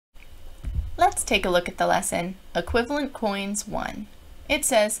Let's take a look at the lesson, Equivalent Coins 1. It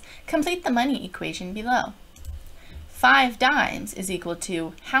says, complete the money equation below. 5 dimes is equal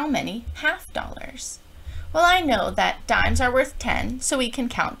to how many half dollars? Well, I know that dimes are worth 10, so we can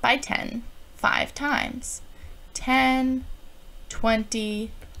count by 10 5 times. 10,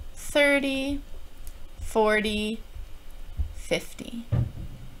 20, 30, 40, 50.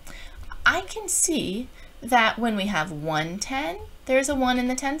 I can see that when we have 1 10, there's a 1 in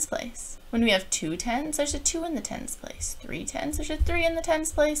the tens place. When we have 2 10s, there's a 2 in the tens place. 3 10s, there's a 3 in the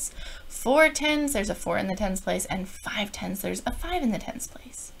tens place. 4 10s, there's a 4 in the tens place. And 5 10s, there's a 5 in the tens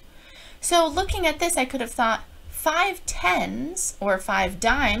place. So looking at this, I could have thought 5 tens or 5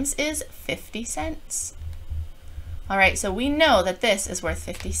 dimes is 50 cents. All right, so we know that this is worth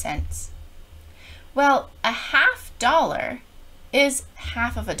 50 cents. Well, a half dollar is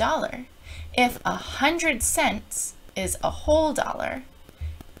half of a dollar. If 100 cents is a whole dollar,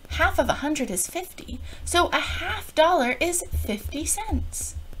 half of 100 is 50. So a half dollar is 50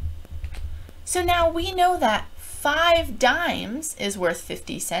 cents. So now we know that 5 dimes is worth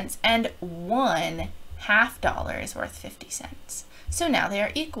 50 cents and 1 half dollar is worth 50 cents. So now they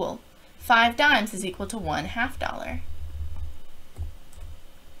are equal. 5 dimes is equal to 1 half dollar.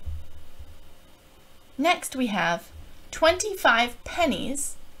 Next we have 25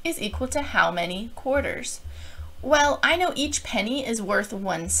 pennies is equal to how many quarters? Well, I know each penny is worth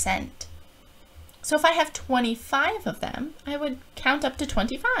 1 cent. So if I have 25 of them, I would count up to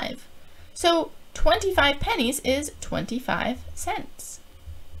 25. So 25 pennies is 25 cents.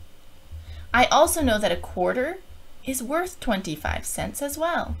 I also know that a quarter is worth 25 cents as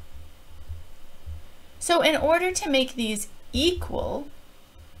well. So in order to make these equal,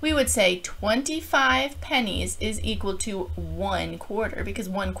 we would say 25 pennies is equal to 1 quarter because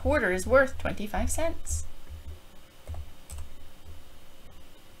 1 quarter is worth 25 cents.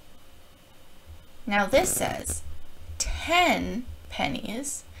 Now this says 10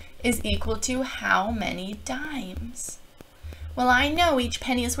 pennies is equal to how many dimes? Well, I know each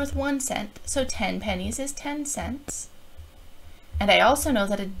penny is worth 1 cent, so 10 pennies is 10 cents. And I also know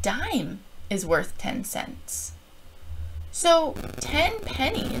that a dime is worth 10 cents. So 10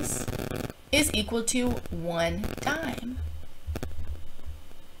 pennies is equal to 1 dime.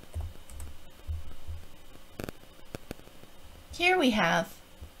 Here we have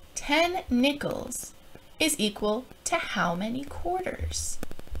 10 nickels is equal to how many quarters?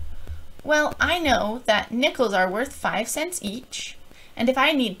 Well, I know that nickels are worth 5 cents each, and if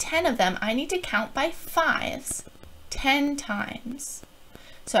I need 10 of them, I need to count by 5s 10 times.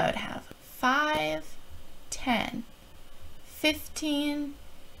 So I would have 5, 10, 15,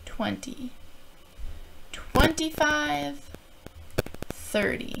 20, 25,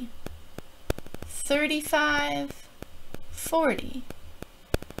 30, 35, 40,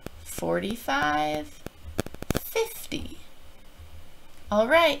 45, 50. All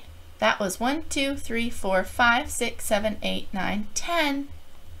right, that was 1, 2, 3, 4, 5, 6, 7, 8, 9, 10.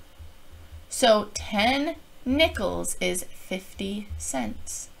 So 10 nickels is 50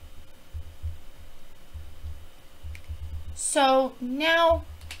 cents. So now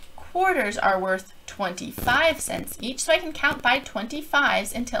quarters are worth 25 cents each, so I can count by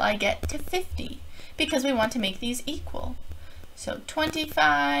 25s until I get to 50 because we want to make these equal. So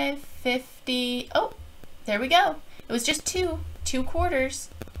 25, 50, oh, there we go. It was just 2 quarters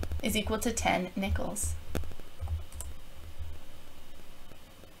is equal to 10 nickels.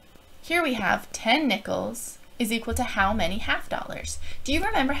 Here we have 10 nickels is equal to how many half dollars? Do you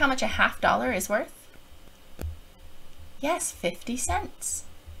remember how much a half dollar is worth? Yes, 50 cents.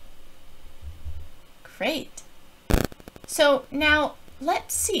 Great. So now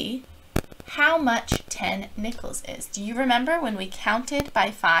let's see how much 10 nickels is. Do you remember when we counted by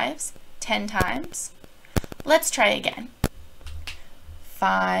 5s 10 times? Let's try again.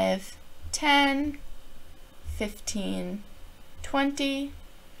 5, 10, 15, 20,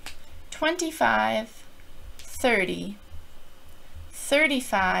 25, 30,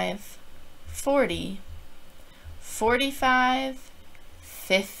 35, 40, 45,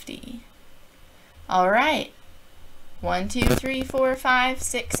 50. All right. 1, 2, 3, 4, 5,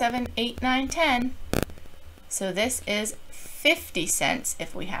 6, 7, 8, 9, 10. So this is 50 cents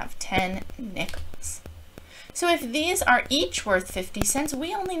if we have 10 nickels. So if these are each worth 50 cents,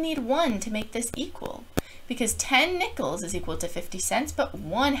 we only need 1 to make this equal because 10 nickels is equal to 50 cents, but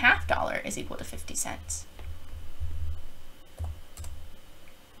 1 half dollar is equal to 50 cents.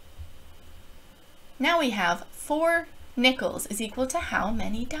 Now we have 4 nickels is equal to how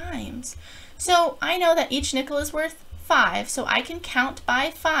many dimes? So I know that each nickel is worth 5, so I can count by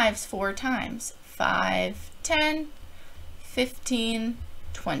 5s 4 times. 5, 10, 15,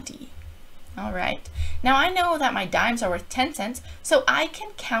 20. All right. Now I know that my dimes are worth 10 cents, so I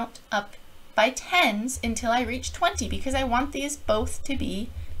can count up by tens until I reach 20 because I want these both to be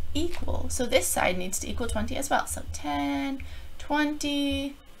equal. So this side needs to equal 20 as well. So 10,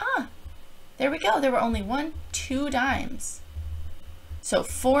 20, there we go. There were only 2 dimes. So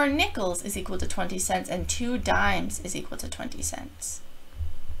 4 nickels is equal to 20 cents and 2 dimes is equal to 20 cents.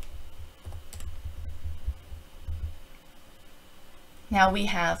 Now we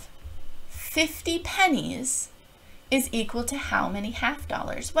have 50 pennies is equal to how many half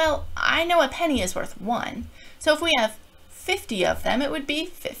dollars? Well, I know a penny is worth 1. So if we have 50 of them, it would be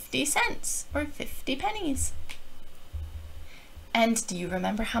 50 cents or 50 pennies. And do you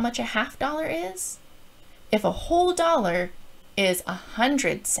remember how much a half dollar is? If a whole dollar is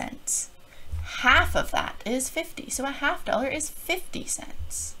 100 cents, half of that is 50. So a half dollar is 50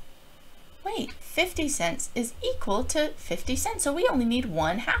 cents. Wait, 50 cents is equal to 50 cents. So we only need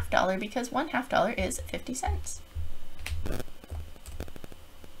 1 half dollar because 1 half dollar is 50 cents.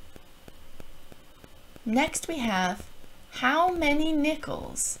 Next we have how many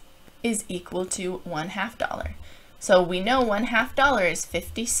nickels is equal to 1 half dollar. So we know 1 half dollar is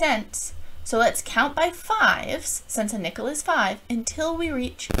 50 cents. So let's count by 5s, since a nickel is 5, until we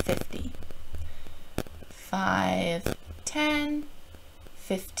reach 50. 5, 10,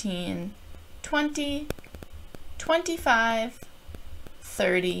 15, 20, 25,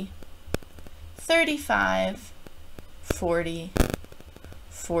 30, 35, 40,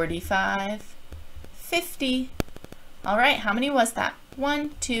 45, 50. All right, how many was that?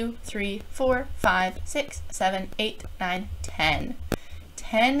 1, 2, 3, 4, 5, 6, 7, 8, 9, 10.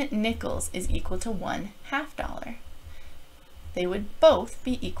 10 nickels is equal to 1 half dollar. They would both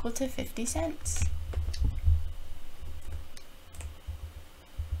be equal to 50 cents.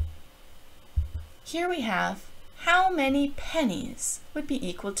 Here we have how many pennies would be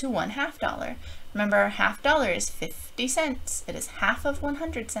equal to 1 half dollar. Remember, a half dollar is 50 cents. It is half of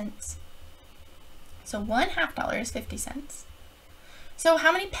 100 cents. So 1 half dollar is 50 cents. So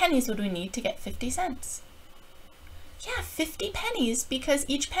how many pennies would we need to get 50 cents? Yeah, 50 pennies, because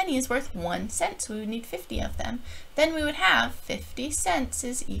each penny is worth 1 cent, so we would need 50 of them. Then we would have 50 cents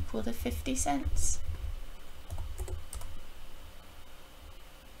is equal to 50 cents.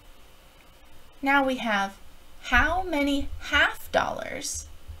 Now we have how many half dollars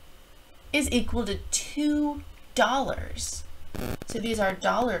is equal to $2. So these are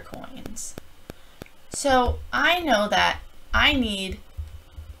dollar coins. So I know that I need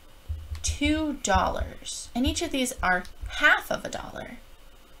 $2, and each of these are half of a dollar.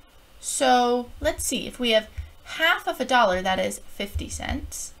 So let's see, if we have half of a dollar, that is 50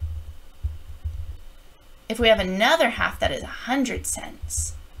 cents. If we have another half, that is 100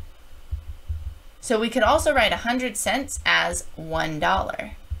 cents. So we could also write 100 cents as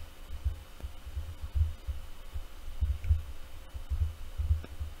 $1.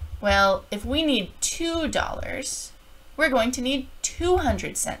 Well, if we need $2, we're going to need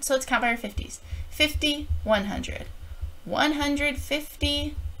 200 cents. So let's count by our 50s. 50, 100.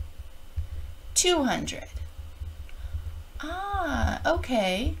 150, 200.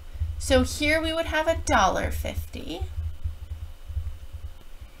 Okay. So here we would have $1.50.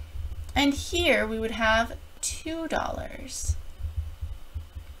 And here we would have $2.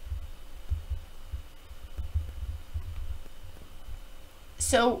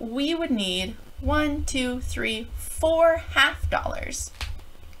 So we would need 1, 2, 3, 4 half dollars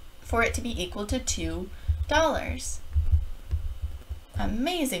for it to be equal to $2.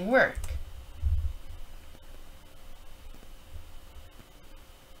 Amazing work.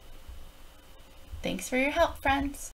 Thanks for your help, friends.